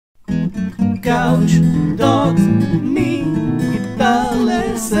couch, dogs, me, guitar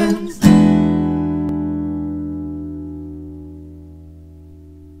lessons.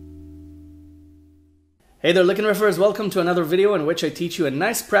 Hey there, LickNRiffers! Welcome to another video in which I teach you a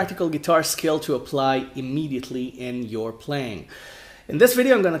nice practical guitar skill to apply immediately in your playing. In this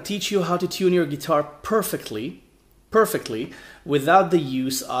video, I'm going to teach you how to tune your guitar perfectly without the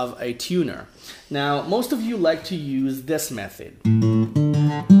use of a tuner. Now, most of you like to use this method.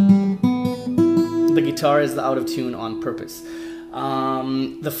 The guitar is out of tune on purpose.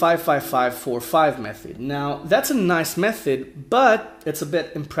 The 5-5-5-4-5 method. Now, that's a nice method, but it's a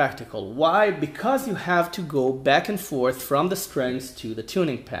bit impractical. Why? Because you have to go back and forth from the strings to the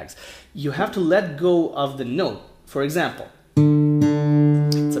tuning pegs. You have to let go of the note. For example,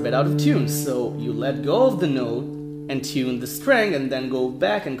 it's a bit out of tune, so you let go of the note and tune the string and then go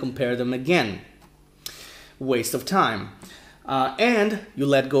back and compare them again. Waste of time. And you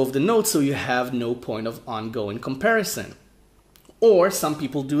let go of the note so you have no point of ongoing comparison. Or some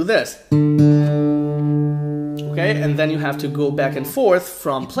people do this. Okay, and then you have to go back and forth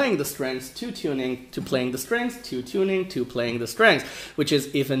from playing the strings to tuning to playing the strings to tuning to playing the strings, which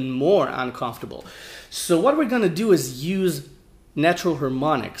is even more uncomfortable. So what we're going to do is use natural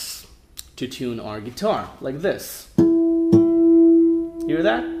harmonics to tune our guitar, like this. Hear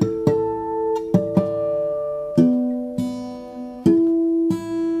that?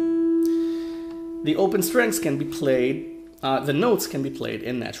 The open strings can be played, the notes can be played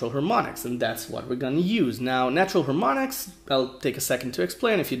in natural harmonics, and that's what we're going to use. Now, natural harmonics, I'll take a second to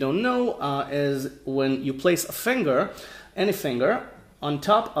explain if you don't know, is when you place a finger, any finger, on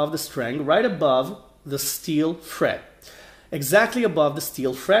top of the string right above the steel fret. Exactly above the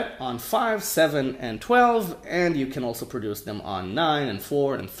steel fret on 5, 7, and 12, and you can also produce them on 9 and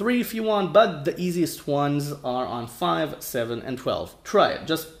 4 and 3 if you want, but the easiest ones are on 5, 7, and 12. Try it.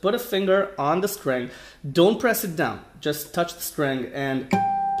 Just put a finger on the string. Don't press it down. Just touch the string and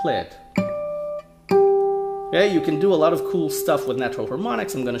play it. Okay, you can do a lot of cool stuff with natural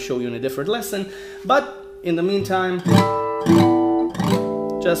harmonics. I'm going to show you in a different lesson, but in the meantime,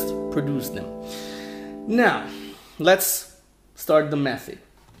 just produce them. Now, let's start the method.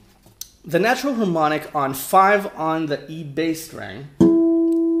 The natural harmonic on 5 on the E bass string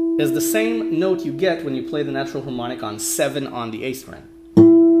is the same note you get when you play the natural harmonic on 7 on the A string.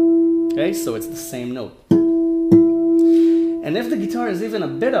 Okay, so it's the same note. And if the guitar is even a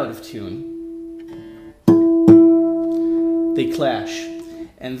bit out of tune, they clash.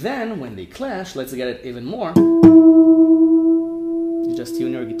 And then when they clash, let's get it even more, you just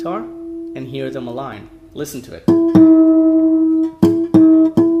tune your guitar and hear them align. Listen to it.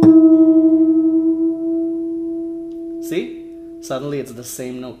 See? Suddenly it's the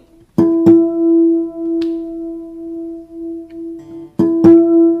same note.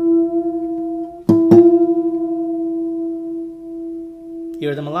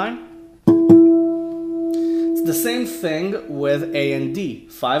 Hear them align? It's the same thing with A and D.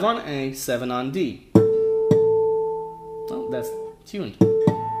 5 on A, 7 on D. Oh, that's tuned.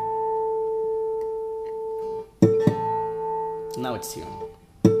 Now it's tuned.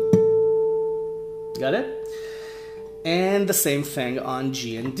 Got it? And the same thing on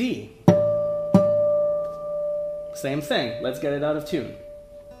G and D. Same thing. Let's get it out of tune.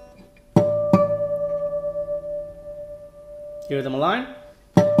 Hear them align?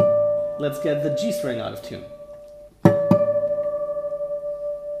 Let's get the G string out of tune.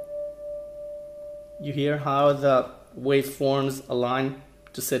 You hear how the waveforms align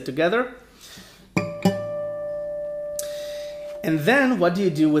to sit together? And then what do you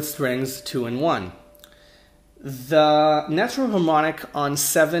do with strings 2 and 1? The natural harmonic on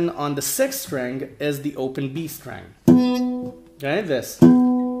 7 on the 6th string is the open B string. Okay, this.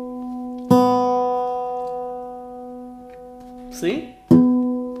 See?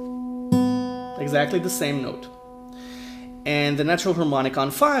 Exactly the same note. And the natural harmonic on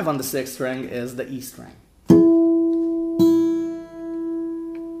 5 on the 6th string is the E string.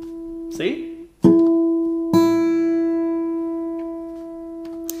 See?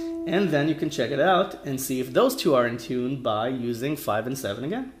 And then you can check it out and see if those two are in tune by using 5 and 7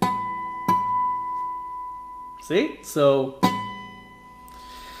 again. See? So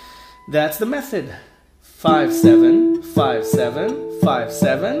that's the method. 5, 7, 5, 7, 5,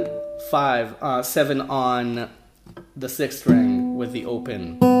 7, 5, 7 on the 6th string with the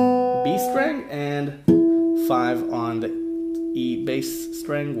open B string, and 5 on the E bass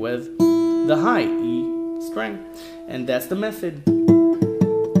string with the high E string. And that's the method.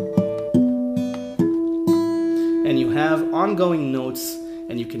 And you have ongoing notes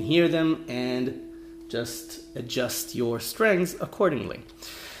and you can hear them and just adjust your strings accordingly.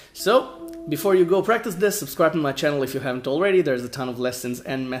 So Before you go practice this, subscribe to my channel if you haven't already. There's a ton of lessons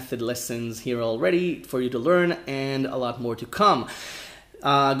and method lessons here already for you to learn, and a lot more to come.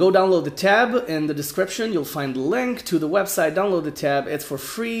 Go download the tab in the description. You'll find the link to the website. Download the tab. It's for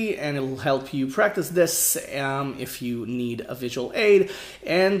free, and it'll help you practice this if you need a visual aid.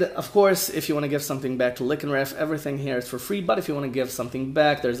 And of course, if you want to give something back to LickNRiff, everything here is for free. But if you want to give something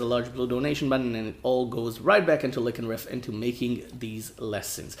back, there's a large blue donation button, and it all goes right back into LickNRiff, into making these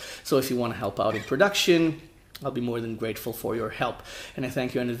lessons. So if you want to help out in production, I'll be more than grateful for your help, and I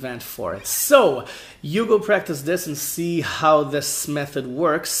thank you in advance for it. So, you go practice this and see how this method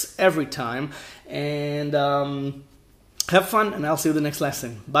works every time, and have fun, and I'll see you in the next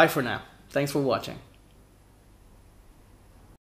lesson. Bye for now. Thanks for watching.